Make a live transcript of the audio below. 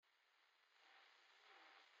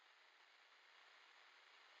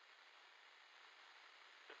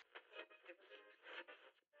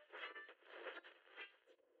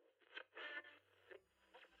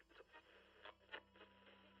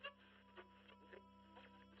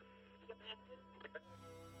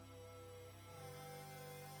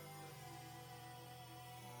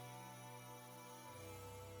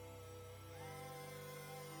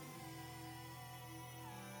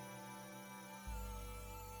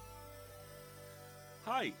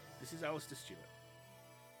Hi, this is Alistair Stewart.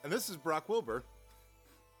 And this is Brock Wilbur.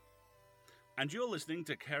 And you're listening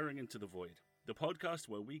to Caring Into the Void, the podcast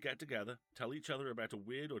where we get together, tell each other about a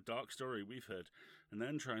weird or dark story we've heard, and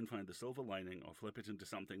then try and find the silver lining or flip it into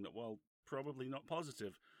something that, while probably not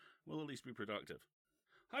positive, will at least be productive.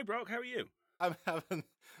 Hi, Brock, how are you? I'm having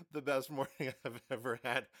the best morning I've ever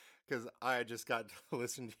had because I just got to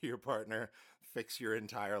listen to your partner fix your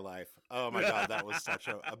entire life. Oh my God, that was such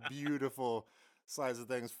a beautiful slice of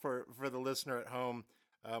things. For the listener at home,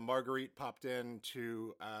 Marguerite popped in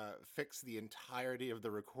to fix the entirety of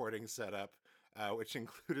the recording setup, which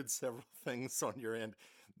included several things on your end,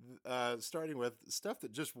 starting with stuff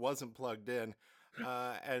that just wasn't plugged in.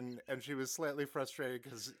 And she was slightly frustrated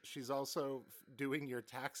because she's also doing your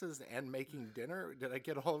taxes and making dinner. Did I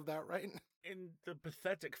get all of that right? In the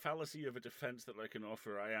pathetic fallacy of a defense that I can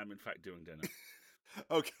offer, I am in fact doing dinner.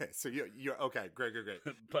 Okay, so you're okay. Great.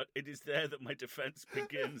 But it is there that my defense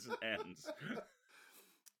begins and ends.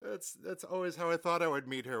 That's always how I thought I would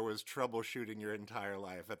meet her, was troubleshooting your entire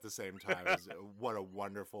life at the same time. What a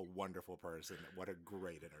wonderful, wonderful person. What a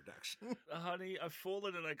great introduction. Honey, I've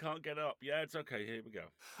fallen and I can't get up. Yeah, it's okay. Here we go.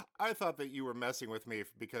 I thought that you were messing with me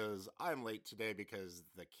because I'm late today because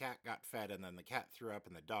the cat got fed and then the cat threw up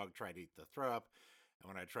and the dog tried to eat the throw up. And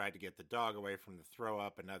when I tried to get the dog away from the throw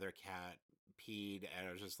up, another cat peed, and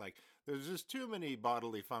I was just like, there's just too many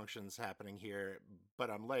bodily functions happening here,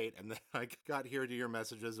 but I'm late. And then I got here to your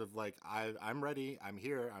messages of like, I'm ready, I'm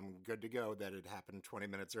here, I'm good to go, that it happened 20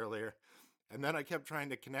 minutes earlier. And then I kept trying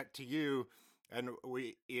to connect to you, and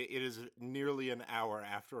it is nearly an hour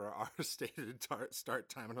after our stated start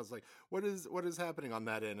time, and I was like, what is happening on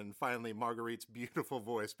that end? And finally Marguerite's beautiful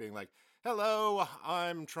voice being like, hello,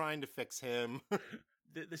 I'm trying to fix him.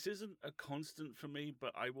 This isn't a constant for me,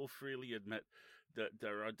 but I will freely admit that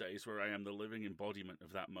there are days where I am the living embodiment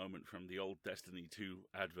of that moment from the old Destiny 2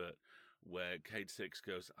 advert where Cade Six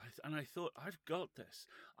goes, I thought, I've got this.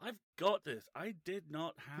 I did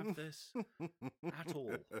not have this at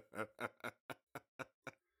all.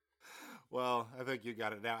 Well, I think you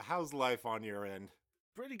got it now. How's life on your end?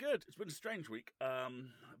 Pretty good. It's been a strange week. A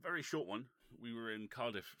very short one. We were in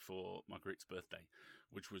Cardiff for Marguerite's birthday,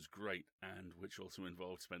 which was great, and which also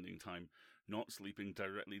involved spending time not sleeping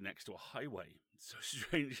directly next to a highway. So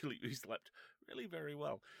strangely, we slept really very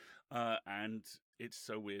well. And it's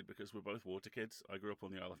so weird because we're both water kids. I grew up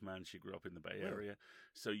on the Isle of Man. She grew up in the Bay Area.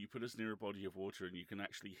 So you put us near a body of water and you can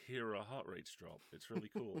actually hear our heart rates drop. It's really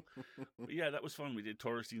cool. But yeah, that was fun. We did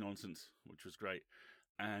touristy nonsense, which was great.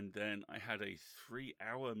 And then I had a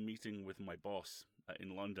 3-hour meeting with my boss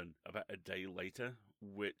in London about a day later,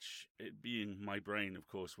 which, it being my brain, of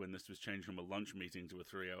course, when this was changed from a lunch meeting to a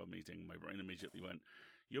 3-hour meeting, my brain immediately went,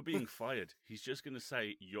 you're being fired. He's just going to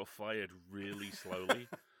say, you're fired really slowly,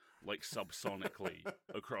 like subsonically,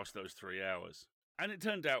 across those 3 hours. And it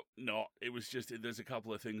turned out not. It was just, there's a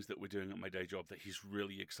couple of things that we're doing at my day job that he's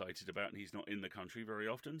really excited about, and he's not in the country very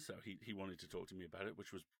often, so he wanted to talk to me about it,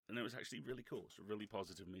 and it was actually really cool. It's a really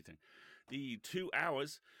positive meeting. The 2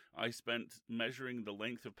 hours I spent measuring the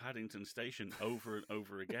length of Paddington Station over and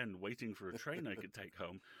over again, waiting for a train I could take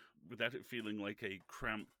home, without it feeling like a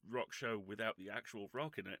cramped rock show without the actual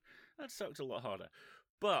rock in it, that sucked a lot harder.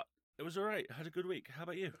 But it was all right. I had a good week. How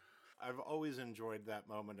about you? I've always enjoyed that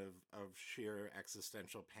moment of sheer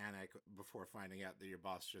existential panic before finding out that your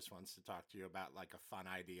boss just wants to talk to you about like a fun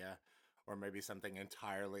idea or maybe something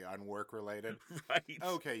entirely unwork related. Right.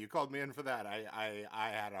 Okay, you called me in for that. I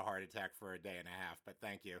had a heart attack for a day and a half, but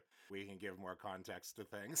thank you. We can give more context to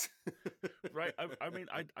things. Right. I mean,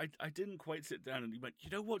 I didn't quite sit down and he went, you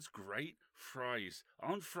know what's great? Fries.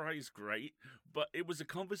 Aren't fries great? But it was a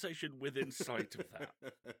conversation within sight of that.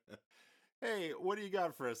 Hey, what do you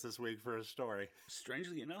got for us this week for a story?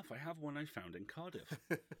 Strangely enough, I have one I found in Cardiff.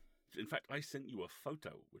 In fact, I sent you a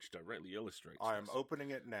photo which directly illustrates I am this. opening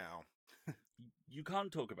it now. You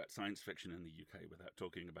can't talk about science fiction in the UK without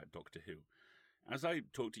talking about Doctor Who. As I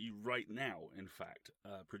talk to you right now, in fact,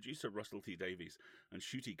 producer Russell T Davies and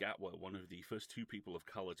Ncuti Gatwa, one of the first two people of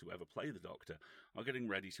colour to ever play the Doctor, are getting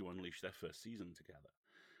ready to unleash their first season together.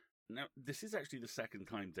 Now, this is actually the second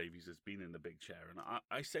time Davies has been in the big chair, and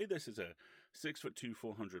I say this as a 6'2",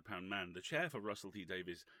 400-pound man. The chair for Russell T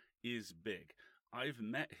Davies is big. I've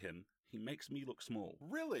met him. He makes me look small.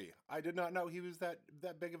 Really? I did not know he was that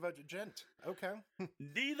big of a gent. Okay.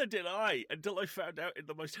 Neither did I, until I found out in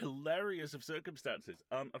the most hilarious of circumstances.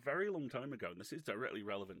 A very long time ago, and this is directly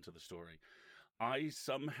relevant to the story, I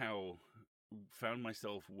somehow found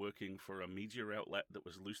myself working for a media outlet that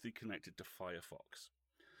was loosely connected to Firefox.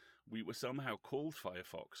 We were somehow called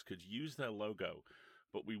Firefox, could use their logo,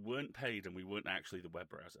 but we weren't paid and we weren't actually the web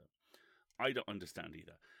browser. I don't understand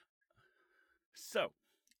either. So,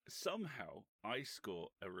 somehow, I score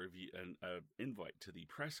a review, an invite to the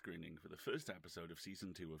press screening for the first episode of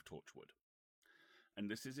season 2 of Torchwood. And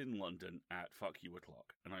this is in London at fuck you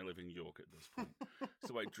o'clock, and I live in York at this point.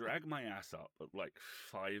 So I drag my ass up at like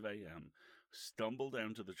 5 a.m., stumble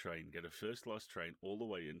down to the train, get a first-class train all the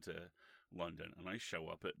way into London, and I show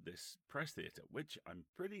up at this press theatre, which I'm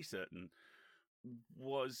pretty certain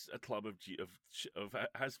was a club of,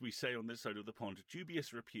 as we say on this side of the pond,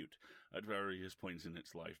 dubious repute at various points in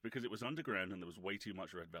its life, because it was underground and there was way too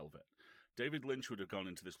much red velvet. David Lynch would have gone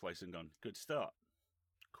into this place and gone, good start.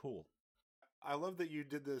 Cool. I love that you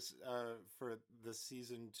did this for the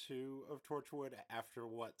season 2 of Torchwood after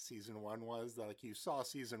what season 1 was. Like, you saw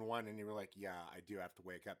season 1 and you were like, yeah, I do have to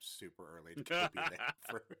wake up super early to be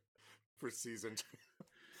there for season 2.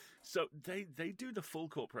 So they do the full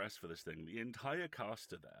court press for this thing. The entire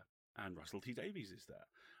cast are there, and Russell T Davies is there,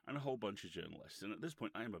 and a whole bunch of journalists. And at this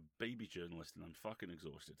point, I am a baby journalist, and I'm fucking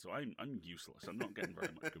exhausted. So I'm useless. I'm not getting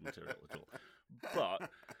very much good material at all.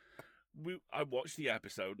 But I watched the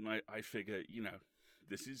episode, and I figure, you know,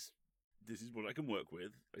 this is what I can work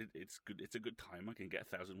with. It's good. It's a good time. I can get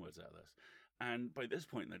 1,000 words out of this. And by this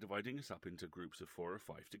point, they're dividing us up into groups of 4 or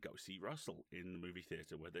 5 to go see Russell in the movie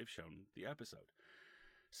theatre where they've shown the episode.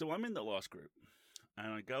 So I'm in the last group,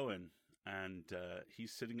 and I go in, and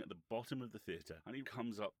he's sitting at the bottom of the theatre, and he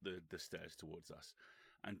comes up the stairs towards us,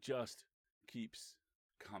 and just keeps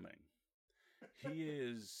coming. He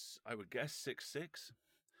is, I would guess, 6'6".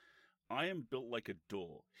 I am built like a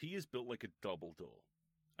door. He is built like a double door,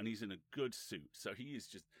 and he's in a good suit. So he is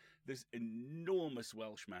just this enormous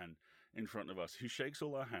Welshman in front of us who shakes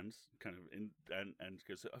all our hands, kind of, and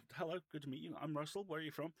goes, hello, good to meet you. I'm Russell. Where are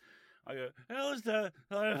you from? I go, how's that?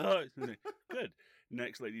 Good.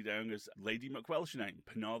 Next lady down goes, Lady McWelsh name,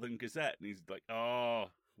 Penarthon Gazette. And he's like, oh,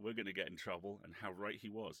 we're going to get in trouble. And how right he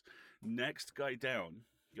was. Next guy down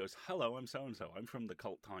goes, hello, I'm so-and-so. I'm from the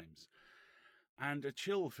Cult Times. And a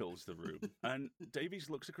chill fills the room. And Davies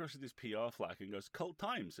looks across at his PR flag and goes, Cult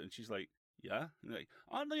Times. And she's like, yeah? And like,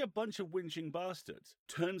 aren't they a bunch of whinging bastards?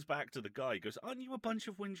 Turns back to the guy, goes, aren't you a bunch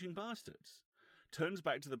of whinging bastards? Turns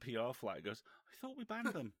back to the PR flag, goes, I thought we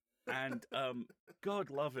banned them. And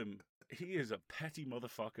God love him, he is a petty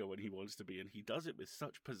motherfucker when he wants to be, and he does it with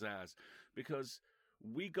such pizzazz, because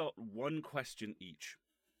we got one question each,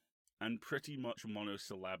 and pretty much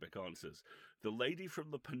monosyllabic answers. The lady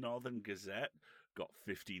from the Penarthon Gazette got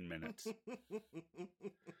 15 minutes.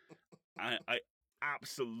 I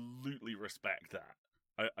absolutely respect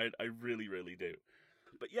that. I really, really do.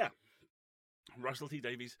 But yeah, Russell T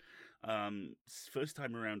Davies, first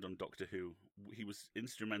time around on Doctor Who. He was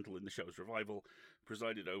instrumental in the show's revival,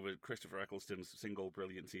 presided over Christopher Eccleston's single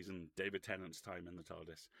brilliant season, David Tennant's time in the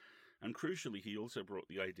TARDIS. And crucially, he also brought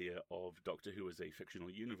the idea of Doctor Who as a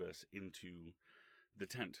fictional universe into the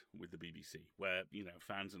tent with the BBC, where, you know,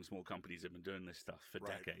 fans and small companies have been doing this stuff for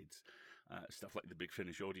decades. Stuff like the Big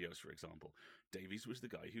Finish audios, for example. Davies was the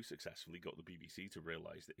guy who successfully got the BBC to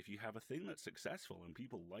realise that if you have a thing that's successful and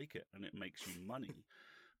people like it and it makes you money,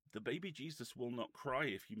 the baby Jesus will not cry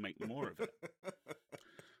if you make more of it.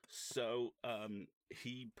 So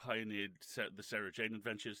he pioneered the Sarah Jane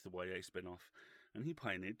Adventures, the YA spin-off, and he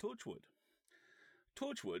pioneered Torchwood.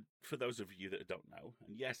 Torchwood, for those of you that don't know,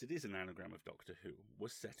 and yes, it is an anagram of Doctor Who,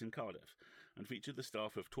 was set in Cardiff and featured the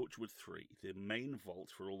staff of Torchwood 3, the main vault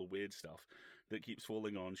for all the weird stuff that keeps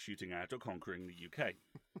falling on, shooting out, or conquering the UK.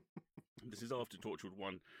 This is after Torchwood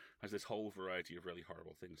 1 has this whole variety of really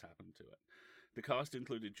horrible things happen to it. The cast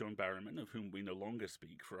included John Barrowman, of whom we no longer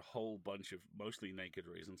speak for a whole bunch of mostly naked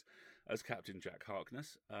reasons, as Captain Jack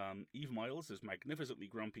Harkness, Eve Miles as magnificently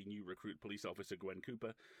grumpy new recruit police officer Gwen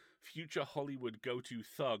Cooper, future Hollywood go-to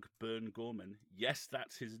thug Bern Gorman, yes,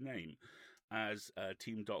 that's his name, as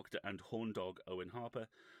Team Doctor and Horn Dog Owen Harper,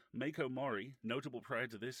 Mako Mori, notable prior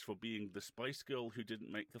to this for being the Spice Girl who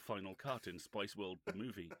didn't make the final cut in Spice World the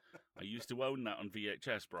movie. I used to own that on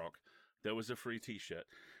VHS, Brock. There was a free t-shirt.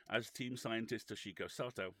 As team scientist Toshiko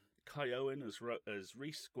Sato, Kai Owen as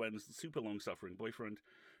Reese, Gwen's super long-suffering boyfriend,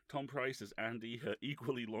 Tom Price as Andy, her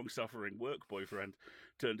equally long-suffering work boyfriend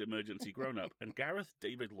turned emergency grown-up, and Gareth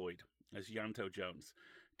David Lloyd as Yanto Jones,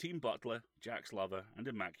 team butler, Jack's lover, and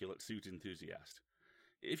immaculate suit enthusiast.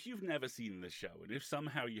 If you've never seen this show, and if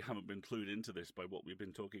somehow you haven't been clued into this by what we've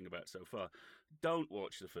been talking about so far, don't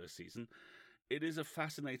watch the first season. It is a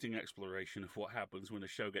fascinating exploration of what happens when a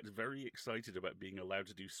show gets very excited about being allowed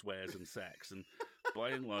to do swears and sex, and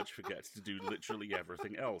by and large forgets to do literally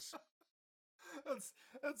everything else.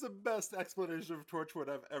 That's the best explanation of Torchwood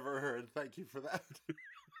I've ever heard. Thank you for that.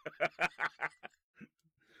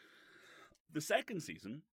 The second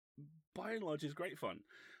season by and large, is great fun.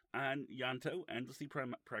 And Yanto, endlessly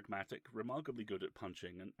pragmatic, remarkably good at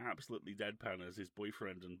punching, and absolutely deadpan as his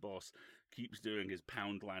boyfriend and boss keeps doing his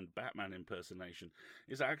Poundland Batman impersonation,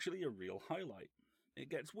 is actually a real highlight. It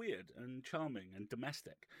gets weird and charming and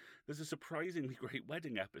domestic. There's a surprisingly great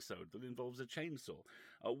wedding episode that involves a chainsaw.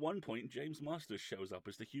 At one point, James Masters shows up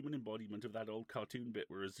as the human embodiment of that old cartoon bit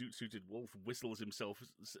where a zoot-suited wolf whistles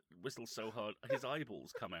so hard his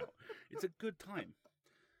eyeballs come out. It's a good time.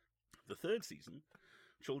 The third season,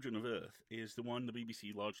 Children of Earth, is the one the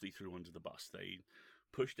BBC largely threw under the bus. They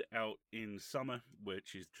pushed it out in summer,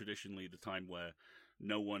 which is traditionally the time where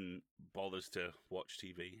no one bothers to watch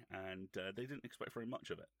TV, and they didn't expect very much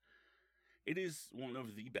of it. It is one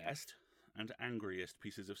of the best and angriest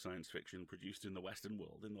pieces of science fiction produced in the Western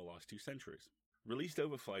world in the last 2 centuries. Released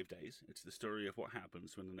over 5 days, it's the story of what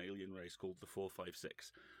happens when an alien race called the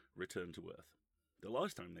 456 return to Earth. The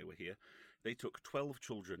last time they were here, they took 12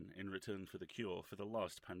 children in return for the cure for the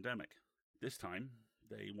last pandemic. This time,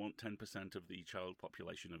 they want 10% of the child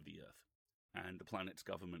population of the Earth, and the planet's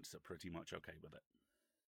governments are pretty much okay with it.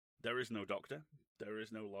 There is no doctor, there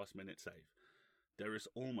is no last-minute save. There is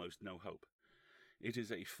almost no hope. It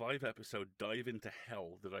is a 5-episode dive into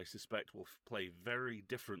hell that I suspect will play very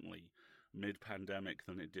differently mid-pandemic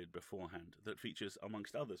than it did beforehand, that features,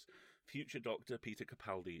 amongst others, future Doctor Peter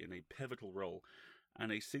Capaldi in a pivotal role,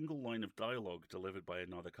 and a single line of dialogue delivered by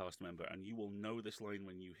another cast member, and you will know this line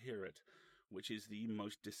when you hear it, which is the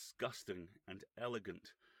most disgusting and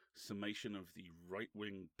elegant summation of the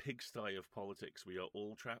right-wing pigsty of politics we are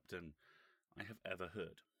all trapped in I have ever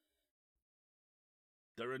heard.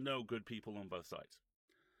 There are no good people on both sides.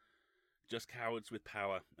 Just cowards with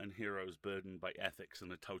power and heroes burdened by ethics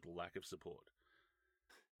and a total lack of support.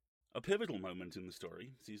 A pivotal moment in the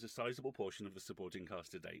story sees a sizable portion of the supporting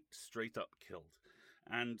cast to date straight up killed,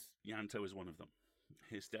 and Yanto is one of them.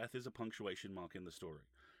 His death is a punctuation mark in the story.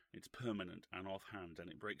 It's permanent and offhand,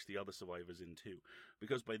 and it breaks the other survivors in two,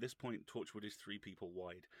 because by this point Torchwood is 3 people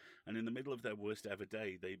wide, and in the middle of their worst ever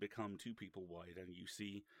day they become 2 people wide, and you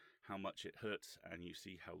see how much it hurts, and you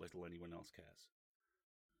see how little anyone else cares.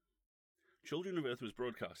 Children of Earth was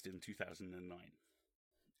broadcast in 2009.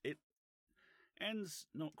 It ends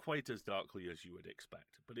not quite as darkly as you would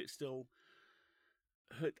expect, but it still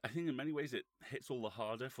hurt. I think in many ways it hits all the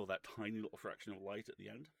harder for that tiny little fraction of light at the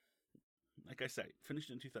end. Like I say, finished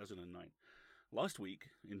in 2009. Last week,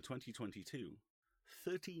 in 2022,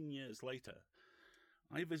 13 years later,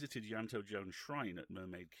 I visited Yanto Jones' shrine at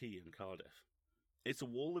Mermaid Quay in Cardiff. It's a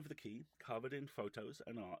wall of the quay, covered in photos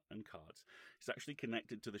and art and cards. It's actually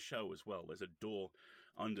connected to the show as well. There's a door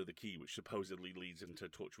under the quay which supposedly leads into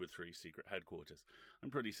Torchwood 3's secret headquarters.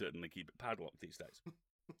 I'm pretty certain they keep it padlocked these days.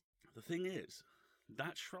 The thing is,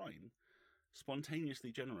 that shrine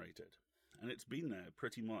spontaneously generated, and it's been there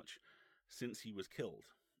pretty much since he was killed.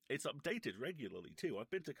 It's updated regularly too.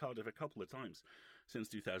 I've been to Cardiff a couple of times since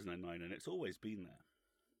 2009, and it's always been there.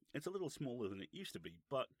 It's a little smaller than it used to be,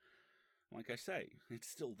 but like I say, it's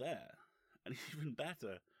still there. And even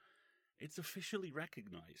better, it's officially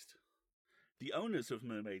recognised. The owners of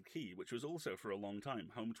Mermaid Quay, which was also for a long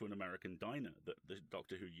time home to an American diner that the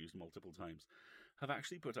Doctor Who used multiple times, have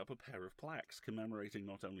actually put up a pair of plaques commemorating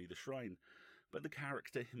not only the shrine, but the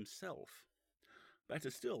character himself.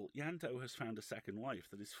 Better still, Yanto has found a second life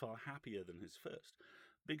that is far happier than his first.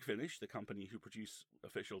 Big Finish, the company who produce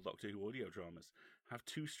official Doctor Who audio dramas, have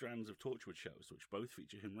 2 strands of Torchwood shows which both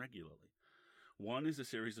feature him regularly. One is a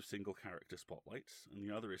series of single character spotlights, and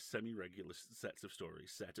the other is semi-regular sets of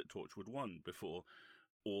stories set at Torchwood 1 before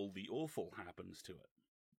all the awful happens to it.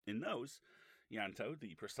 In those, Yanto,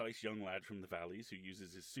 the precise young lad from the valleys who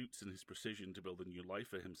uses his suits and his precision to build a new life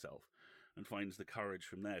for himself, and finds the courage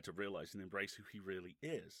from there to realise and embrace who he really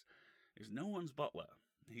is no one's butler.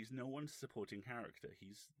 He's no one's supporting character.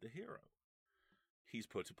 He's the hero. He's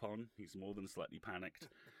put upon, he's more than slightly panicked,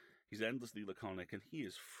 he's endlessly laconic, and he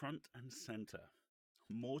is front and centre.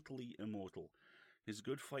 Mortally immortal. His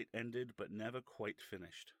good fight ended, but never quite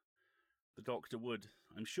finished. The Doctor would,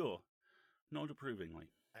 I'm sure, nod approvingly.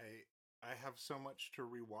 I have so much to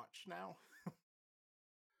rewatch now.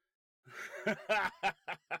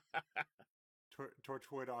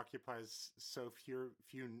 Torchwood occupies so few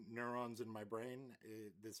neurons in my brain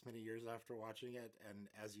this many years after watching it, and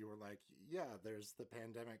as you were like, yeah, there's the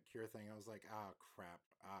pandemic cure thing, I was like, crap,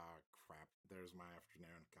 there's my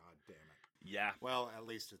afternoon, god damn it. Yeah. Well, at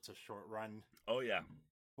least it's a short run. Oh, yeah.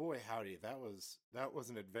 Boy, howdy, that was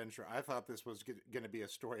an adventure. I thought this was going to be a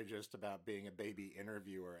story just about being a baby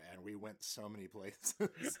interviewer, and we went so many places.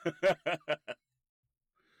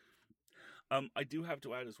 I do have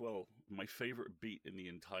to add as well, my favourite beat in the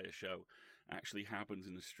entire show, actually happens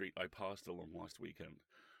in a street I passed along last weekend,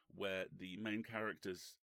 where the main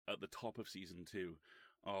characters at the top of season 2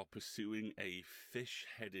 are pursuing a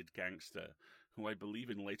fish-headed gangster who I believe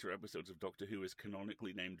in later episodes of Doctor Who is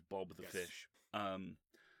canonically named Bob the Yes. Fish.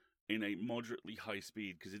 In a moderately high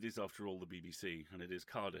speed, because it is after all the BBC and it is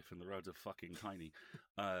Cardiff and the roads are fucking tiny,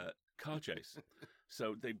 car chase.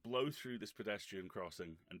 So they blow through this pedestrian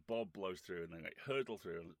crossing and Bob blows through and they like hurdle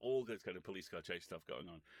through and all this kind of police car chase stuff going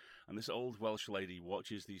on. And this old Welsh lady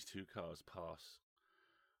watches these two cars pass,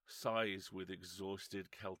 sighs with exhausted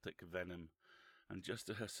Celtic venom, and just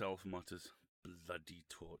to herself mutters, "Bloody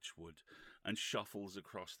Torchwood," and shuffles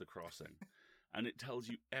across the crossing. And it tells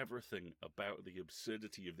you everything about the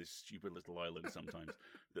absurdity of this stupid little island sometimes.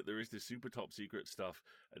 That there is this super top secret stuff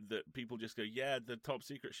that people just go, yeah, the top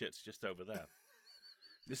secret shit's just over there.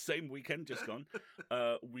 The same weekend just gone,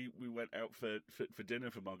 we went out for dinner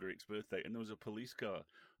for Marguerite's birthday, and there was a police car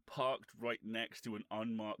parked right next to an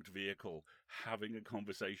unmarked vehicle having a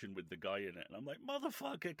conversation with the guy in it. And I'm like,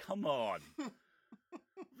 motherfucker, come on.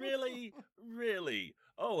 Really? Really?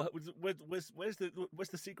 Oh, where's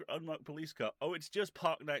the secret unmarked police car? Oh, it's just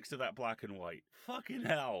parked next to that black and white. Fucking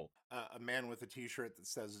hell. A man with a t-shirt that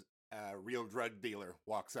says real drug dealer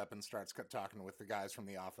walks up and starts talking with the guys from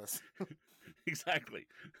the office. Exactly.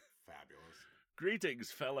 Fabulous.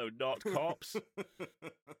 Greetings, fellow not cops.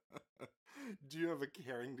 Do you have a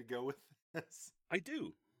caring to go with this? I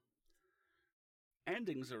do.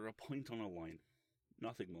 Endings are a point on a line.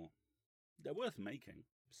 Nothing more. They're worth making,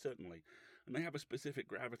 certainly, and they have a specific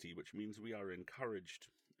gravity, which means we are encouraged,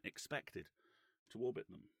 expected, to orbit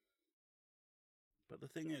them. But the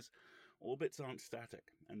thing is, orbits aren't static,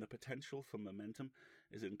 and the potential for momentum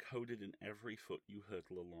is encoded in every foot you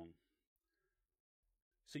hurtle along.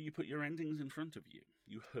 So you put your endings in front of you,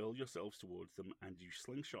 you hurl yourselves towards them, and you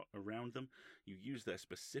slingshot around them. You use their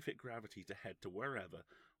specific gravity to head to wherever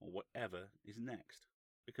or whatever is next,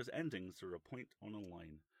 because endings are a point on a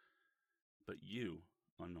line. But you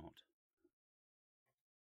are not.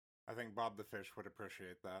 I think Bob the Fish would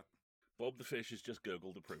appreciate that. Bob the Fish has just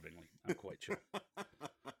gurgled approvingly, I'm quite sure.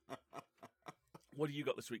 What do you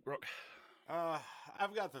got this week, Brock?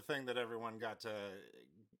 I've got the thing that everyone got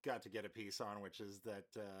to get a piece on, which is that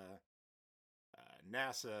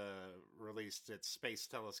NASA released its space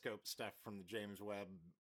telescope stuff from the James Webb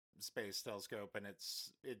Space Telescope, and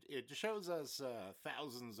it shows us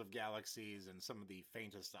thousands of galaxies and some of the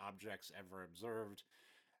faintest objects ever observed,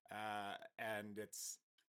 and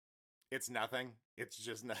it's nothing. It's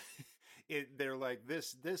just nothing. They're like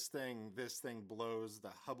this thing blows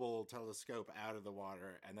the Hubble telescope out of the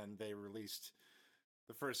water, and then they released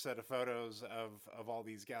the first set of photos of all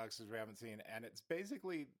these galaxies we haven't seen, and it's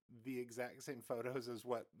basically the exact same photos as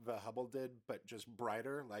what the Hubble did, but just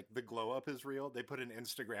brighter. Like the glow up is real. They put an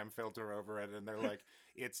Instagram filter over it, and they're like,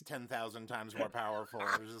 it's 10,000 times more powerful.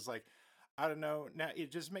 It's just like, I don't know. Now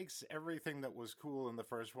it just makes everything that was cool in the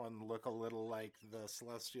first one look a little like the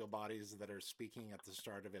celestial bodies that are speaking at the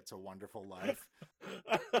start of It's a Wonderful Life.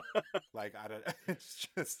 Like, I don't. It's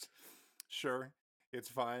just sure, it's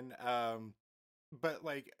fine. But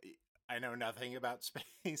like, I know nothing about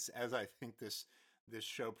space, as I think this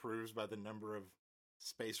show proves by the number of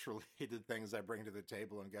space related things I bring to the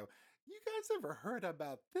table and go, you guys ever heard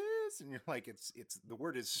about this? And you're like, it's the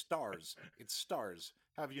word is stars. It's stars.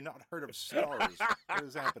 Have you not heard of stars? What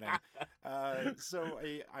is happening? So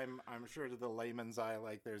I'm sure to the layman's eye,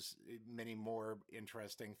 like there's many more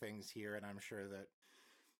interesting things here, and I'm sure that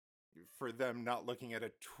for them not looking at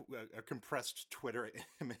a compressed Twitter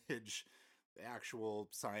image, actual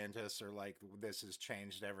scientists are like, this has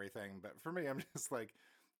changed everything. But for me, I'm just like,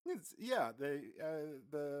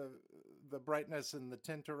 the brightness and the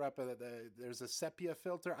tint are up. There's a sepia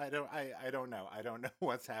filter. I don't know. I don't know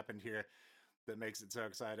what's happened here that makes it so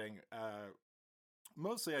exciting.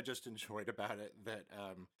 Mostly I just enjoyed about it that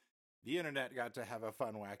the internet got to have a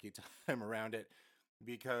fun, wacky time around it,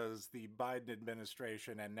 because the Biden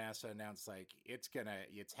administration and NASA announced like it's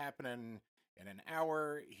happening in an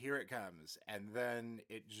hour, here it comes. And then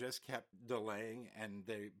it just kept delaying, and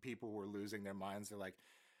people were losing their minds. They're like,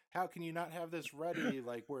 how can you not have this ready?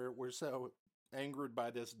 Like, we're so angered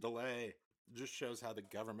by this delay. It just shows how the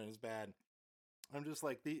government is bad. I'm just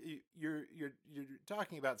like, you're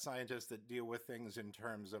talking about scientists that deal with things in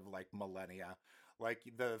terms of like millennia. Like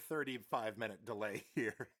the 35-minute delay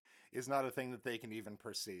here is not a thing that they can even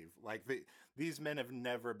perceive. Like these men have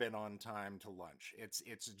never been on time to lunch. It's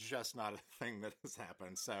just not a thing that has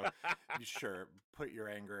happened. So sure, put your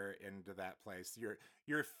anger into that place.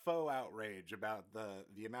 Your faux outrage about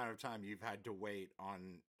the amount of time you've had to wait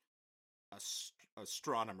on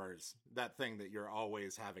astronomers, that thing that you're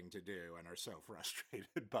always having to do and are so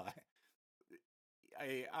frustrated by.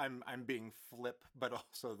 I'm being flip, but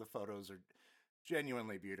also the photos are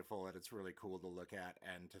genuinely beautiful, and it's really cool to look at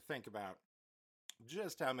and to think about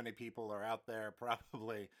just how many people are out there,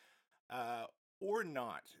 probably uh, or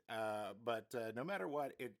not. But no matter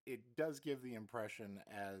what, it does give the impression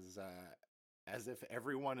as if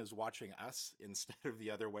everyone is watching us instead of the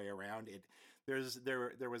other way around.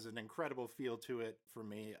 There was an incredible feel to it for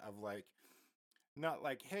me of like, not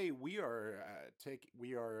like, hey, we are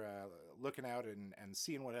looking out and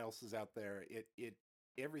seeing what else is out there. It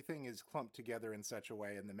everything is clumped together in such a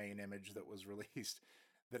way in the main image that was released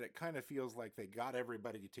that it kind of feels like they got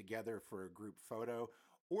everybody together for a group photo,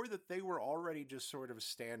 or that they were already just sort of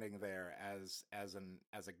standing there as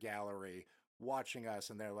a gallery watching us,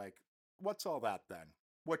 and they're like, what's all that then?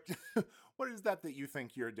 What what is that you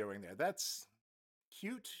think you're doing there? That's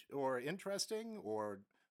cute or interesting or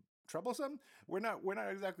troublesome. We're not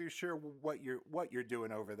exactly sure what you're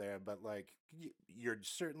doing over there, but like you're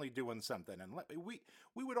certainly doing something, and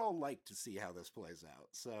we would all like to see how this plays out.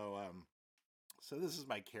 So this is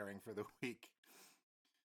my caring for the week.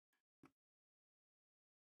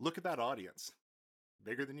 Look at that audience.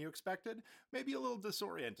 Bigger than you expected? Maybe a little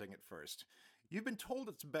disorienting at first. You've been told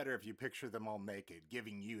it's better if you picture them all naked,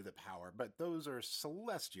 giving you the power, but those are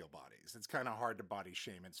celestial bodies. It's kind of hard to body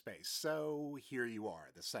shame in space. So here you are,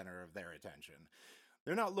 the center of their attention.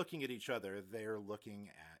 They're not looking at each other, they're looking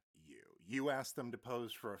at you. You ask them to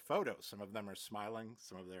pose for a photo. Some of them are smiling,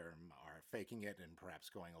 some of them are faking it and perhaps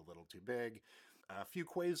going a little too big. A few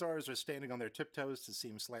quasars are standing on their tiptoes to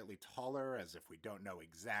seem slightly taller, as if we don't know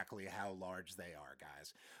exactly how large they are,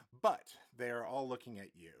 guys. But they are all looking at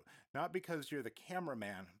you, not because you're the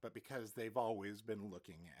cameraman, but because they've always been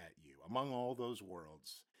looking at you. Among all those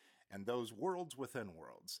worlds, and those worlds within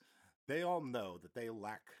worlds, they all know that they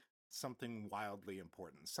lack something wildly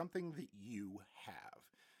important, something that you have.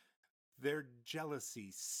 Their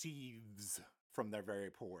jealousy seethes from their very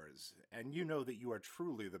pores, and you know that you are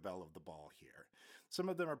truly the belle of the ball here. Some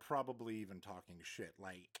of them are probably even talking shit,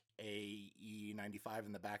 like AE95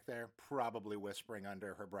 in the back there, probably whispering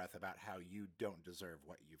under her breath about how you don't deserve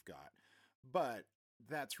what you've got. But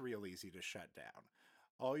that's real easy to shut down.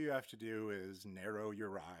 All you have to do is narrow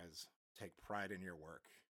your eyes, take pride in your work,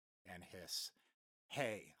 and hiss,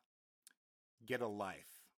 hey, get a life,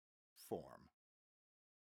 form.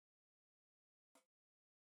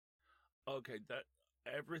 Okay, that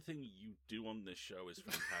everything you do on this show is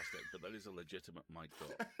fantastic, but that is a legitimate mic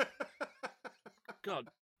drop. God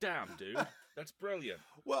damn, dude, that's brilliant.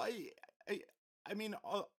 Well, I mean,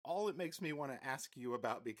 all it makes me want to ask you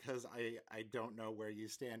about, because I don't know where you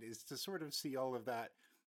stand, is to sort of see all of that.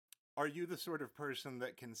 Are you the sort of person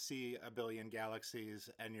that can see a billion galaxies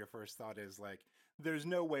and your first thought is like, there's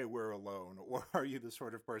no way we're alone? Or are you the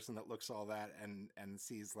sort of person that looks all that and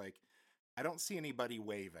sees like, I don't see anybody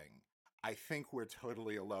waving. I think we're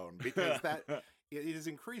totally alone, because that it is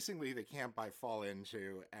increasingly the camp I fall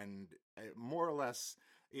into, and more or less,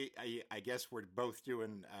 I guess we're both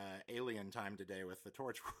doing alien time today with the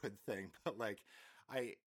Torchwood thing. But like,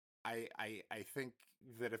 I I think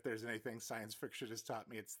that if there's anything science fiction has taught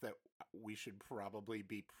me, it's that we should probably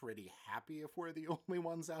be pretty happy if we're the only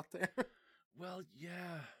ones out there. Well,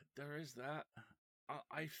 yeah, there is that.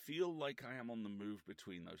 I feel like I am on the move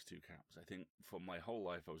between those two camps. I think for my whole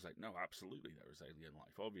life, I was like, no, absolutely, there is alien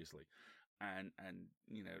life, obviously. And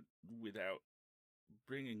you know, without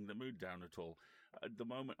bringing the mood down at all, at the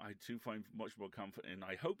moment, I do find much more comfort in,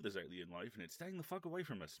 I hope there's alien life, and it's staying the fuck away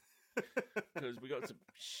from us. Because we got some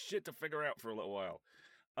shit to figure out for a little while.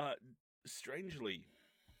 Strangely,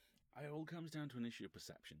 it all comes down to an issue of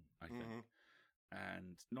perception, I think.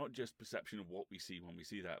 And not just perception of what we see when we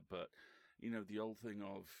see that, but you know, the old thing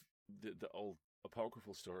of the old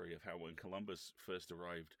apocryphal story of how when Columbus first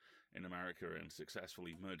arrived in America and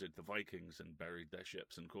successfully murdered the Vikings and buried their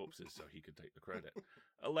ships and corpses so he could take the credit.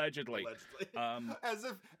 Allegedly. As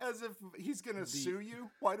if he's going to sue you?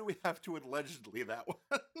 Why do we have to allegedly that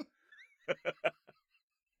one?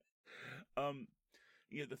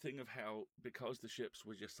 You know, the thing of how, because the ships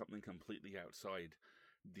were just something completely outside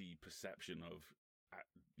the perception of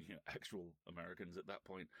you know, actual Americans at that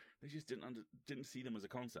point, they just didn't see them as a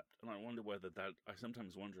concept. And I wonder whether that, I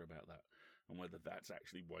sometimes wonder about that, and whether that's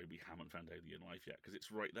actually why we haven't found alien life yet, because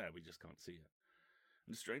it's right there, we just can't see it.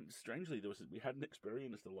 And strangely, we had an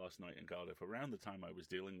experience the last night in Cardiff around the time I was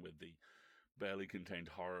dealing with the barely contained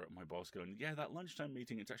horror at my boss going, yeah, that lunchtime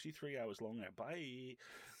meeting, it's actually 3 hours long now, bye.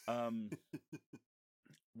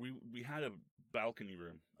 We had a balcony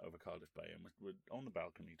room over Cardiff Bay, and we're on the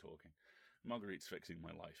balcony talking. Marguerite's fixing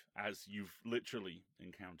my life, as you've literally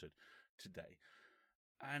encountered today.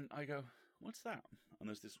 And I go, what's that? And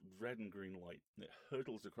there's this red and green light that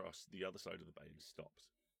hurtles across the other side of the bay and stops.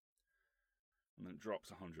 And then drops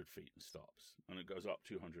 100 feet and stops. And it goes up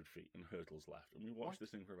 200 feet and hurtles left. And we watched this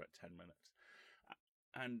thing for about 10 minutes.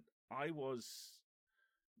 And I was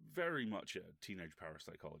very much a teenage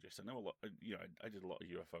parapsychologist. I know a lot, I did a lot of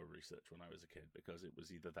UFO research when I was a kid because it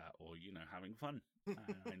was either that or, having fun.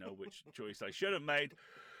 I know which choice I should have made.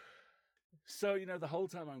 So, the whole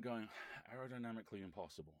time I'm going, aerodynamically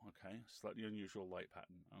impossible, okay? Slightly unusual light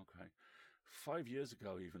pattern, okay. 5 years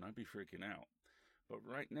ago, even, I'd be freaking out. But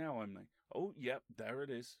right now, I'm like, oh, yep, there it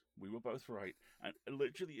is. We were both right. And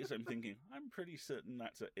literally, as I'm thinking, I'm pretty certain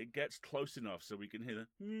that's it. It gets close enough so we can hear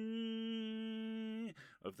the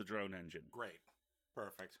of the drone engine. Great.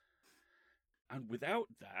 Perfect. And without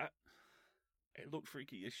that, it looked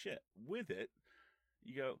freaky as shit. With it,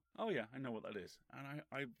 you go, oh yeah, I know what that is. And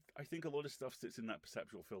I think a lot of stuff sits in that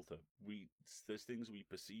perceptual filter. There's things we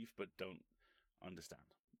perceive but don't understand.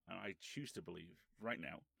 And I choose to believe right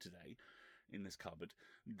now, today, in this cupboard,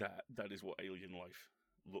 that is what alien life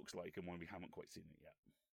looks like, and when we haven't quite seen it yet.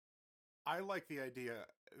 I like the idea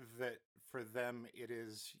that for them it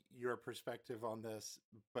is your perspective on this,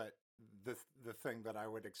 but the thing that I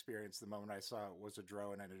would experience the moment I saw it was a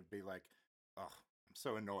drone, and it'd be like, oh, I'm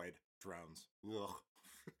so annoyed. Drones. Ugh.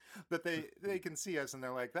 But they can see us and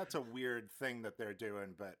they're like, that's a weird thing that they're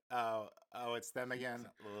doing, but oh, it's them again.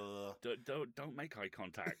 Ugh. Don't make eye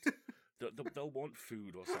contact. They'll want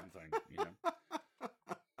food or something,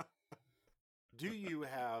 Do you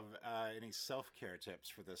have any self-care tips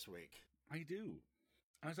for this week? I do.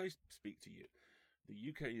 As I speak to you, the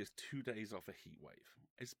UK is 2 days off a heat wave.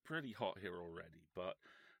 It's pretty hot here already, but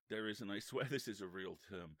there is, and I swear this is a real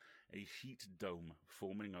term, a heat dome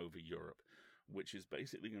forming over Europe, which is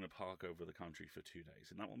basically going to park over the country for 2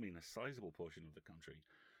 days. And that will mean a sizable portion of the country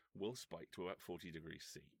will spike to about 40 degrees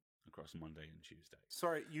C across Monday and Tuesday.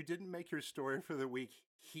 Sorry, you didn't make your story for the week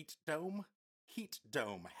heat dome? Heat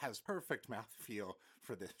dome has perfect mouthfeel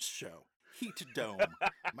for this show. Heat dome.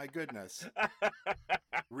 My goodness.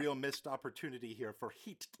 Real missed opportunity here for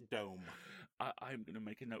heat dome. I'm going to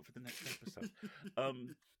make a note for the next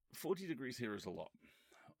episode. 40 degrees here is a lot.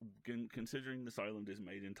 Considering this island is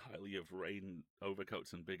made entirely of rain,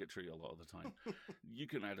 overcoats, and bigotry a lot of the time, you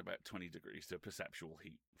can add about 20 degrees to perceptual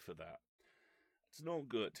heat for that. It's not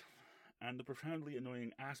good. And the profoundly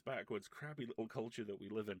annoying ass-backwards, crabby little culture that we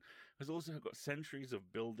live in has also got centuries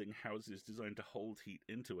of building houses designed to hold heat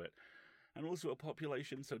into it. And also a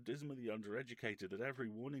population so dismally undereducated that every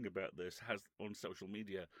warning about this on social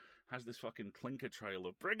media has this fucking clinker trail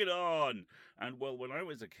of bring it on! And well, when I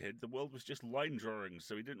was a kid, the world was just line drawings,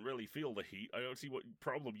 so we didn't really feel the heat. I don't see what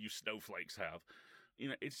problem you snowflakes have.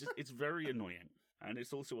 It's very annoying. And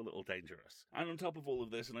it's also a little dangerous. And on top of all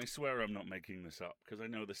of this, and I swear I'm not making this up, because I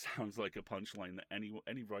know this sounds like a punchline that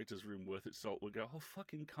any writer's room worth its salt would go, oh,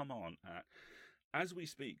 fucking come on, at. As we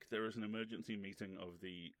speak, there is an emergency meeting of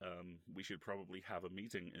the we should probably have a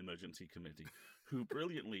meeting emergency committee, who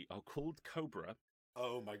brilliantly are called Cobra.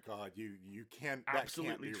 Oh my God, you can't.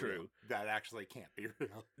 Absolutely that can't be true. Real. That actually can't be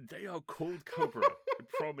real. They are called Cobra, I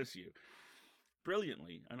promise you.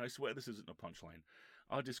 Brilliantly, and I swear this isn't a punchline,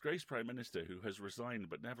 our disgraced Prime Minister, who has resigned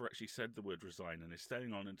but never actually said the word resign and is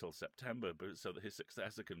staying on until September so that his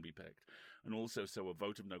successor can be picked, and also so a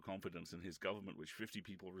vote of no confidence in his government, which 50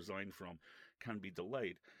 people resigned from, can be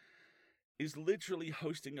delayed, is literally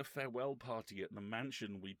hosting a farewell party at the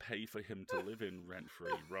mansion we pay for him to live in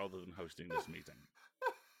rent-free, rather than hosting this meeting.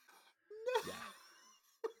 No.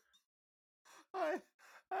 Yeah.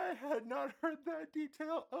 I had not heard that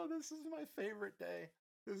detail. Oh, this is my favorite day.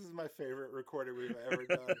 This is my favorite recording we've ever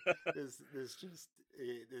done. This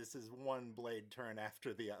is one blade turn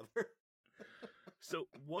after the other. So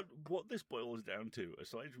what this boils down to,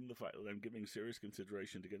 aside from the fact that I'm giving serious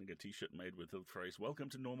consideration to getting a t-shirt made with the phrase "Welcome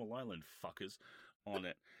to Normal Island, fuckers" on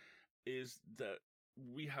it, is that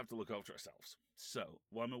we have to look after ourselves. So,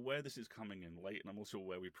 while I'm aware this is coming in late, and I'm also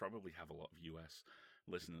aware we probably have a lot of US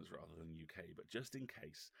listeners rather than UK, but just in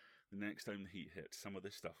case, the next time the heat hits, some of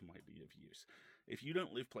this stuff might be of use. If you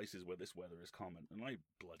don't live places where this weather is common, and I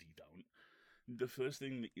bloody don't, the first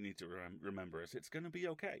thing that you need to remember is it's going to be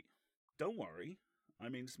okay. Don't worry. I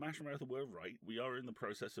mean, Smash Mouth were right. We are in the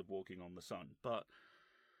process of walking on the sun, but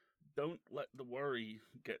don't let the worry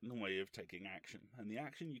get in the way of taking action. And the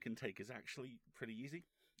action you can take is actually pretty easy.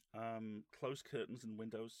 Close curtains and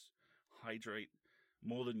windows. Hydrate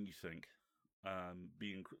more than you think.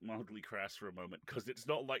 Being mildly crass for a moment, because it's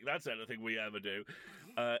not like that's anything we ever do.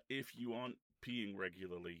 If you aren't peeing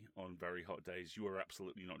regularly on very hot days, you are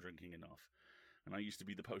absolutely not drinking enough. And I used to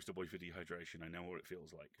be the poster boy for dehydration. I know what it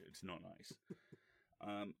feels like. It's not nice.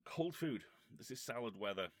 Cold food. This is salad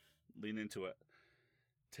weather. Lean into it.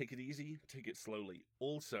 Take it easy. Take it slowly.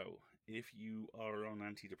 Also, if you are on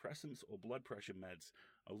antidepressants or blood pressure meds,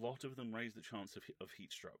 a lot of them raise the chance of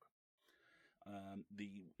heat stroke.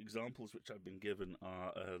 The examples which I've been given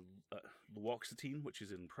are luoxetine, which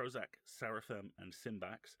is in Prozac, Sarafem, and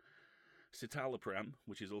Simbax, citalopram,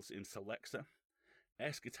 which is also in Celexa,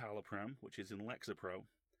 escitalopram, which is in Lexapro,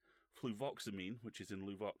 fluvoxamine, which is in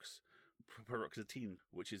Luvox, paroxetine,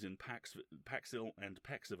 which is in Paxil and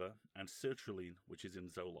Pexiva, and sertraline, which is in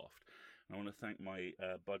Zoloft. And I want to thank my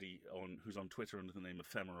buddy who's on Twitter under the name of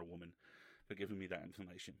Ephemera Woman for giving me that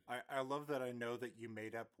information. I love that I know that you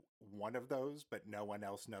made up one of those, but no one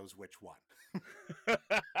else knows which one.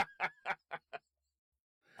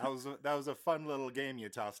 That was a fun little game you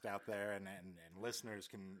tossed out there, and listeners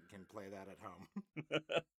can play that at home.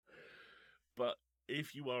 But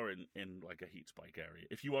if you are in like a heat spike area,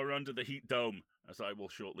 if you are under the heat dome, as I will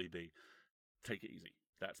shortly be, take it easy.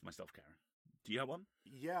 That's my self-care. Do you have one?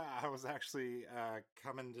 Yeah, I was actually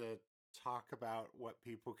coming to talk about what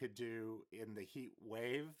people could do in the heat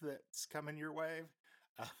wave that's coming your way.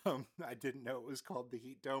 I didn't know it was called the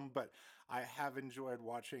Heat Dome, but I have enjoyed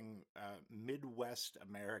watching Midwest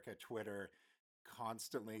America Twitter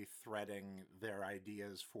constantly threading their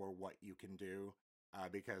ideas for what you can do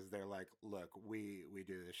because they're like, look, we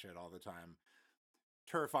do this shit all the time.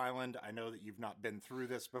 Turf Island, I know that you've not been through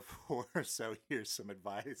this before, so here's some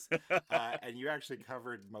advice. And you actually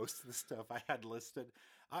covered most of the stuff I had listed.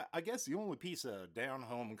 I guess the only piece of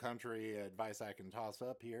down-home country advice I can toss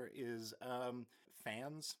up here is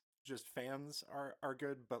fans. Just fans are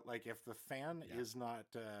good, but like if the fan is not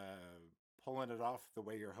pulling it off the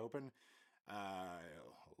way you're hoping,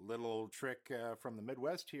 little trick from the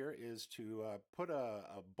Midwest here is to put a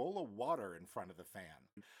bowl of water in front of the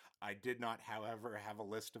fan. I did not, however, have a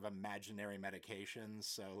list of imaginary medications,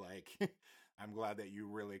 so like I'm glad that you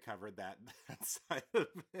really covered that side of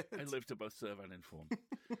it. I live to both serve and inform.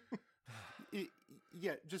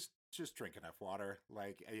 Yeah, just drink enough water.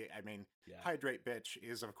 Like I mean, hydrate, bitch,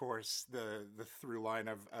 is of course the through line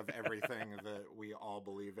of everything that we all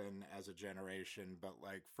believe in as a generation. But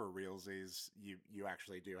like for realsies, you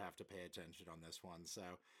actually do have to pay attention on this one. So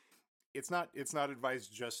it's not advice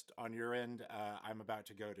just on your end. I'm about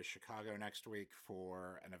to go to Chicago next week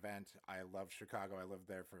for an event. I love Chicago. I lived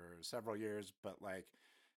there for several years, but like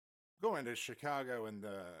going to Chicago in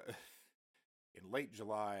late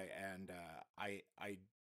July, and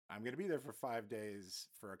I'm going to be there for 5 days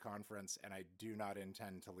for a conference, and I do not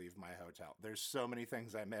intend to leave my hotel. There's so many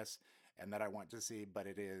things I miss and that I want to see, but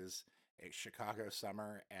it is a Chicago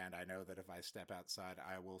summer, and I know that if I step outside,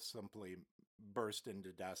 I will simply burst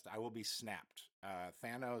into dust. I will be snapped.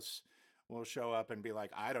 Thanos will show up and be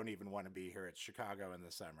like, I don't even want to be here. It's Chicago in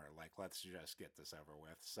the summer. Like, let's just get this over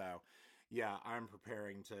with. So yeah, I'm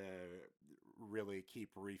preparing to really keep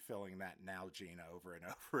refilling that Nalgene over and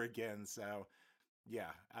over again. So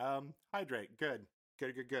yeah, hydrate. Good.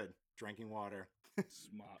 Drinking water.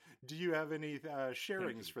 Smart. Do you have any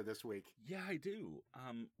sharings for this week? Yeah, I do.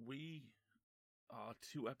 We are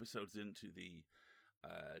 2 episodes into the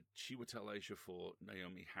Chiwetel Ejiofor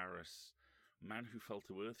Naomi Harris Man Who Fell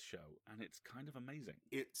to Earth show, and it's kind of amazing.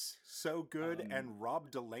 It's so good, and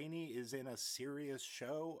Rob Delaney is in a serious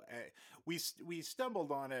show. We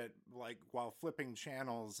stumbled on it like while flipping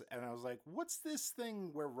channels, and I was like, "What's this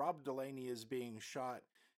thing where Rob Delaney is being shot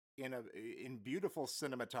in beautiful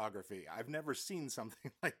cinematography? I've never seen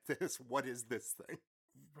something like this. What is this thing?"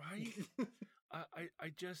 Right? I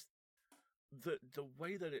just the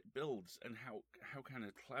way that it builds and how kind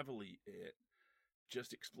of cleverly it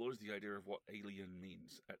just explores the idea of what alien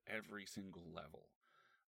means at every single level.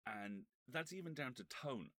 And that's even down to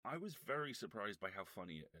tone. I was very surprised by how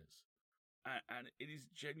funny it is. And it is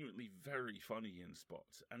genuinely very funny in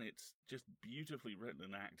spots. And it's just beautifully written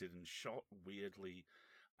and acted and shot weirdly.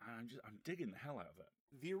 And I'm digging the hell out of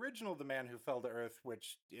it. The original The Man Who Fell to Earth,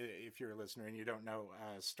 which, if you're a listener and you don't know,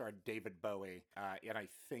 starred David Bowie in, I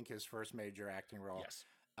think, his first major acting role. Yes.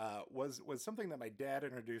 Was something that my dad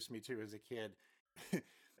introduced me to as a kid.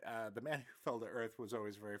 The Man Who Fell to Earth was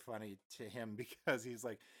always very funny to him because he's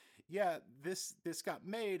like, yeah, this got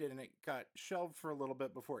made and it got shelved for a little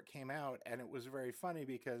bit before it came out, and it was very funny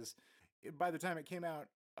because by the time it came out,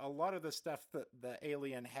 a lot of the stuff that the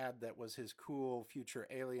alien had that was his cool future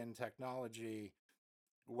alien technology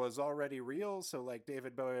was already real. So like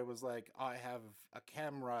David Bowie was like, I have a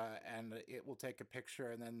camera and it will take a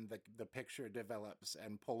picture, and then the picture develops,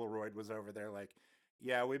 and Polaroid was over there like,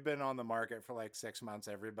 Yeah, we've been on the market for like 6 months.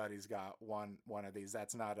 Everybody's got one of these.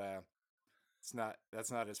 That's not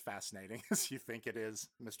as fascinating as you think it is,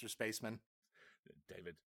 Mr. Spaceman.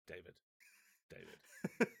 David, David, David.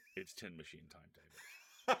 It's Tin Machine time, David.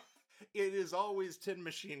 It is always Tin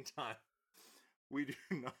Machine time. We do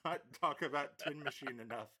not talk about Tin Machine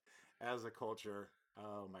enough as a culture.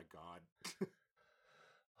 Oh my God.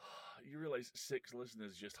 You realize 6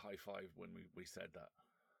 listeners just high-fived when we said that.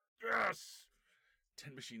 Yes!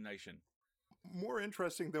 Tin Machine Nation. More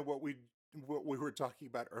interesting than what we were talking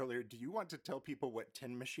about earlier. Do you want to tell people what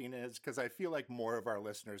Tin Machine is? Because I feel like more of our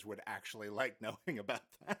listeners would actually like knowing about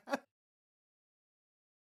that.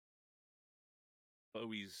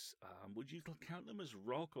 Bowie's, would you count them as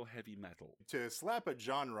rock or heavy metal? To slap a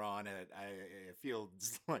genre on it, I feel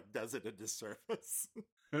like does it a disservice.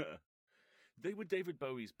 They were David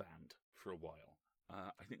Bowie's band for a while.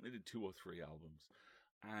 I think they did 2 or 3 albums.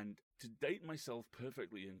 And to date myself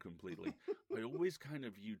perfectly and completely, I always kind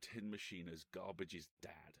of view Tin Machine as Garbage's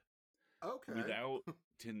dad. Okay. Without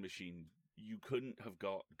Tin Machine, you couldn't have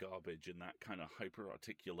got Garbage in that kind of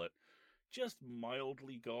hyper-articulate, just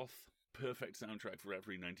mildly goth, perfect soundtrack for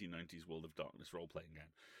every 1990s World of Darkness role-playing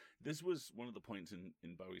game. This was one of the points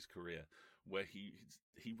in Bowie's career where he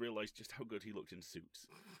realized just how good he looked in suits.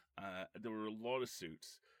 There were a lot of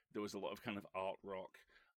suits. There was a lot of kind of art rock.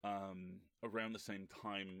 Around the same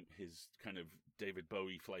time, his kind of David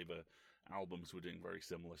Bowie flavor albums were doing very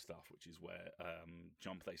similar stuff, which is where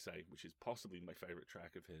Jump They Say, which is possibly my favorite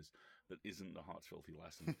track of his, that isn't the Heart's Filthy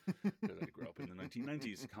Lesson, because I grew up in the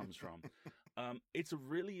 1990s, comes from. It's a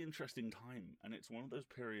really interesting time, and it's one of those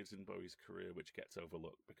periods in Bowie's career which gets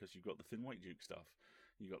overlooked, because you've got the Thin White Duke stuff,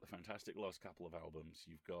 you've got the fantastic last couple of albums,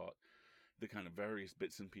 you've got the kind of various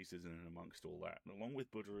bits and pieces in and amongst all that. And along with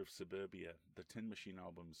Buddha of Suburbia, the Tin Machine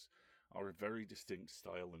albums are a very distinct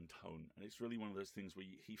style and tone. And it's really one of those things where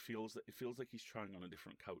it feels like he's trying on a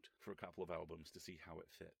different coat for a couple of albums to see how it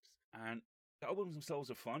fits. And the albums themselves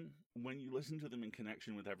are fun. When you listen to them in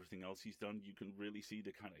connection with everything else he's done, you can really see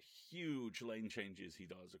the kind of huge lane changes he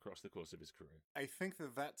does across the course of his career. I think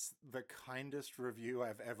that's the kindest review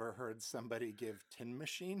I've ever heard somebody give Tin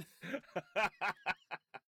Machine.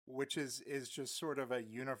 Which is just sort of a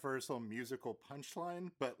universal musical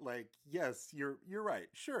punchline, but like, yes, you're right.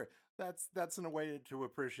 Sure, that's a way to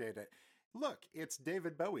appreciate it. Look, it's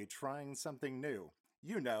David Bowie trying something new.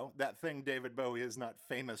 You know, that thing David Bowie is not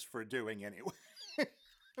famous for doing anyway.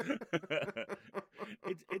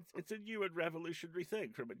 It's a new and revolutionary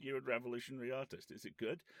thing from a new and revolutionary artist. Is it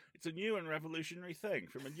good? It's a new and revolutionary thing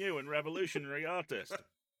from a new and revolutionary artist.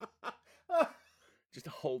 Just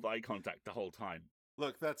hold eye contact the whole time.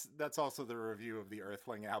 Look, that's also the review of the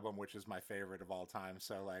Earthling album, which is my favorite of all time.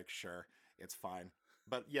 So, like, sure, it's fine.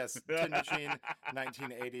 But yes, Tin Machine,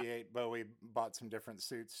 1988, Bowie bought some different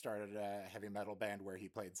suits, started a heavy metal band where he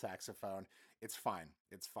played saxophone. It's fine.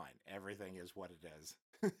 It's fine. Everything is what it is.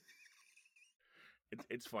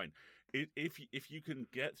 It's fine. If you can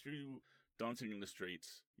get through Dancing in the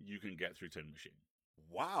Streets, you can get through Tin Machine.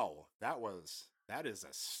 Wow, that is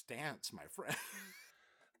a stance, my friend.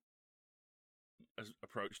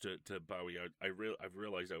 Approach to Bowie, I've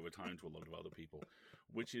realized over time to a lot of other people,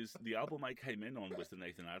 which is the album I came in on was the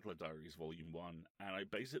Nathan Adler Diaries Volume 1, and I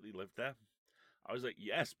basically lived there. I was like,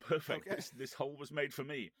 yes, perfect. Okay. This hole was made for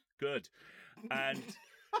me. Good. And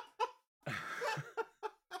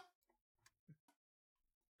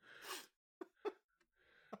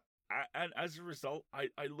and as a result,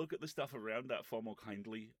 I look at the stuff around that far more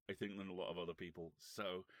kindly, I think, than a lot of other people.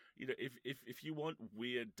 So, you know, if you want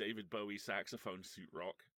weird David Bowie saxophone suit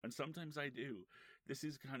rock, and sometimes I do, this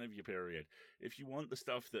is kind of your period. If you want the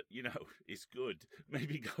stuff that, you know, is good,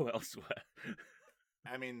 maybe go elsewhere.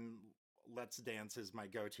 I mean, Let's Dance is my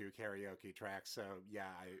go-to karaoke track, so yeah,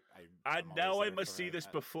 And now I must see this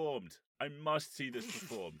performed. I must see this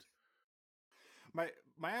performed.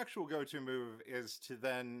 My actual go-to move is to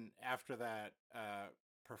then, after that,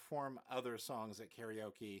 perform other songs at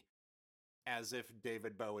karaoke as if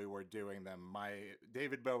David Bowie were doing them. My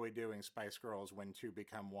David Bowie doing Spice Girls When Two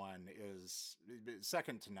Become One is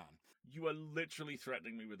second to none. You are literally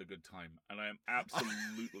threatening me with a good time, and I am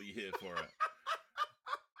absolutely here for it.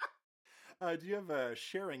 Do you have a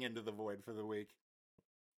sharing into the void for the week?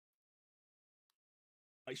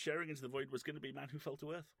 My sharing into the void was going to be Man Who Fell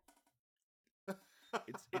to Earth.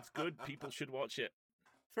 It's good. People should watch it.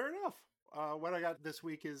 Fair enough. What I got this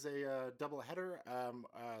week is a double header.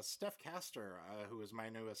 Steph Castor, who is my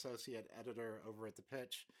new associate editor over at The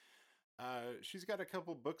Pitch, she's got a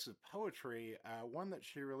couple books of poetry. One that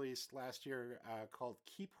she released last year called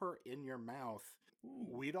Keep Her in Your Mouth.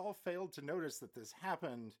 Ooh. We'd all failed to notice that this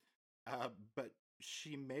happened, but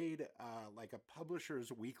she made like a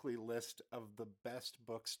publisher's weekly list of the best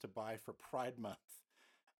books to buy for Pride Month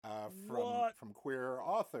What? from queer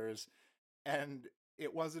authors. And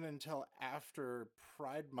it wasn't until after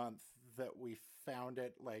Pride Month that we found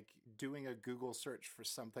it, like doing a Google search for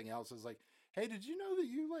something else. Is like, hey, did you know that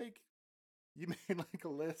you made like a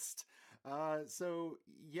list? So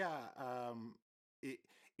yeah,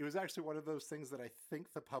 it it was actually one of those things that I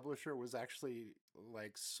think the publisher was actually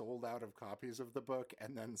like sold out of copies of the book,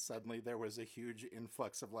 and then suddenly there was a huge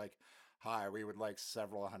influx of like, hi, we would like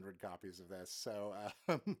several hundred copies of this. So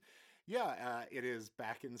yeah, it is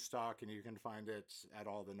back in stock, and you can find it at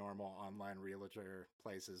all the normal online realtor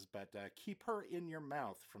places. But Keep Her in Your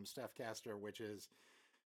Mouth from Steph Castor, which is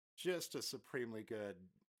just a supremely good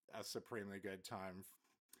time.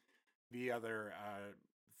 The other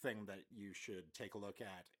thing that you should take a look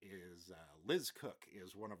at is Liz Cook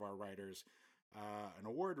is one of our writers, an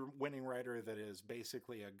award-winning writer that is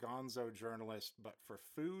basically a gonzo journalist, but for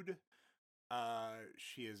food.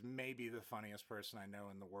 She is maybe the funniest person I know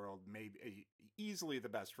in the world, maybe easily the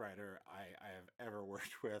best writer I have ever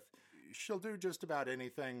worked with. She'll do just about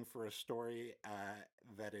anything for a story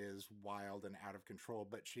that is wild and out of control,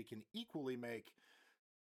 but she can equally make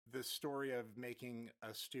the story of making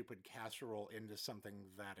a stupid casserole into something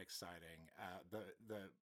that exciting. The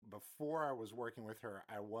Before I was working with her,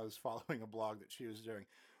 I was following a blog that she was doing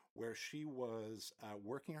where she was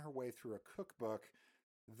working her way through a cookbook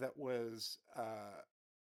that was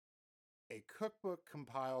a cookbook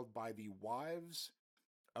compiled by the wives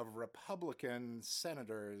of Republican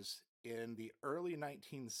senators in the early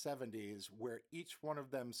 1970s, where each one of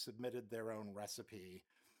them submitted their own recipe.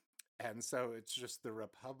 And so it's just the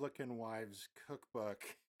Republican wives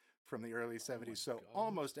cookbook from the early 70s. So God.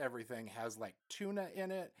 almost everything has like tuna in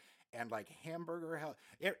it and like hamburger.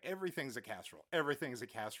 Everything's a casserole. Everything's a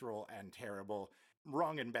casserole and terrible,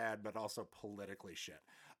 wrong and bad, but also politically shit.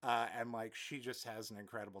 And like she just has an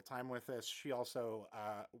incredible time with this. She also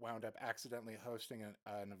wound up accidentally hosting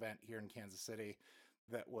an event here in Kansas City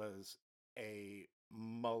that was a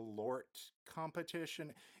Malort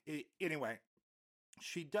competition. Anyway,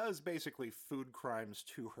 she does basically food crimes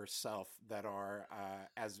to herself that are,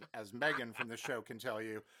 as Megan from the show can tell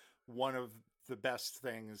you, one of the best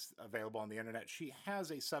things available on the internet. She has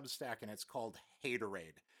a Substack, and it's called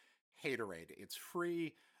Haterade. Haterade. It's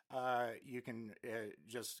free. You can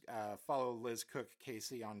just follow Liz Cook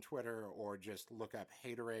Casey on Twitter, or just look up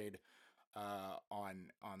Haterade on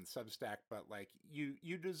Substack. But like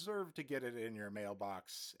you deserve to get it in your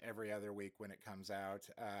mailbox every other week when it comes out.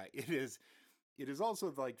 It is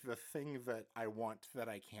also like the thing that I want that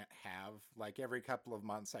I can't have. Like every couple of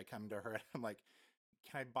months I come to her and I'm like,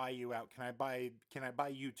 can I buy you out? Can I buy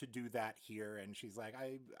you to do that here? And she's like,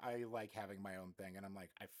 I like having my own thing. And I'm like,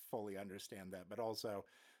 I fully understand that. But also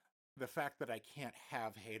the fact that I can't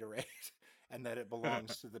have Haterade and that it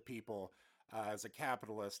belongs to the people, as a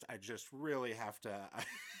capitalist, I just really have to.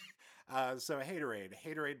 So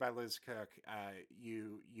Haterade by Liz Cook.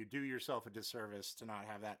 You do yourself a disservice to not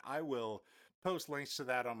have that. I will post links to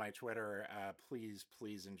that on my Twitter. Please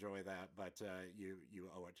enjoy that. But you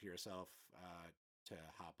owe it to yourself to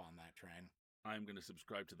hop on that train. I'm going to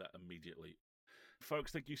subscribe to that immediately.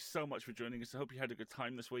 Folks, thank you so much for joining us. I hope you had a good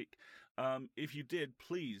time this week. If you did,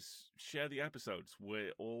 please share the episodes.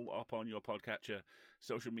 We're all up on your podcatcher.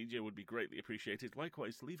 Social media would be greatly appreciated.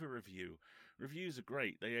 Likewise, leave a review. Reviews are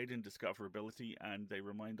great. They aid in discoverability, and they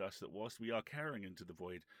remind us that whilst we are carrying into the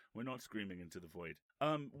void, we're not screaming into the void.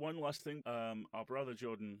 One last thing. Our brother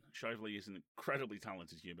Jordan Shively is an incredibly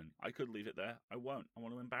talented human. I could leave it there. I won't. I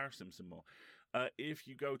want to embarrass him some more. If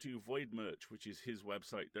you go to Void Merch, which is his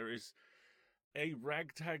website, there is a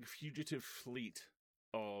ragtag fugitive fleet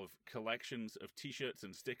of collections of t-shirts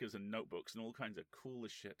and stickers and notebooks and all kinds of cool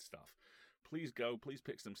as shit stuff. Please go, please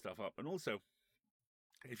pick some stuff up. And also,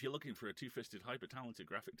 if you're looking for a two-fisted, hyper-talented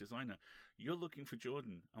graphic designer, you're looking for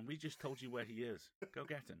Jordan, and we just told you where he is. Go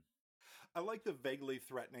get him. I like the vaguely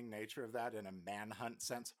threatening nature of that in a manhunt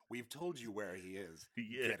sense. We've told you where he is.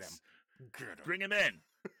 Yes. Get him. Get him. Bring him in.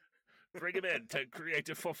 Bring him in to create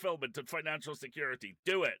a fulfillment and financial security.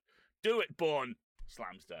 Do it. Do it, Born.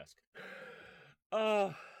 Slams desk.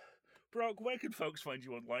 Brock, where can folks find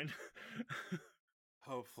you online?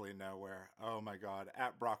 Hopefully nowhere. Oh my God.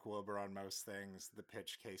 At Brock Wilbur on most things,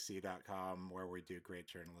 thepitchkc.com, where we do great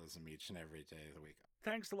journalism each and every day of the week.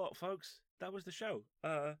 Thanks a lot, folks. That was the show.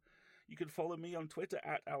 You can follow me on Twitter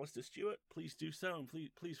at Alistair Stewart. Please do so, and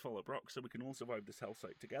please follow Brock so we can all survive this hell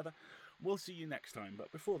site together. We'll see you next time,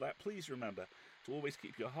 but before that, please remember to always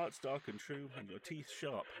keep your hearts dark and true and your teeth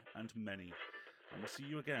sharp and many. And we'll see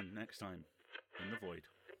you again next time in the void.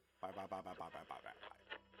 Bye, bye, bye, bye, bye, bye, bye, bye, bye.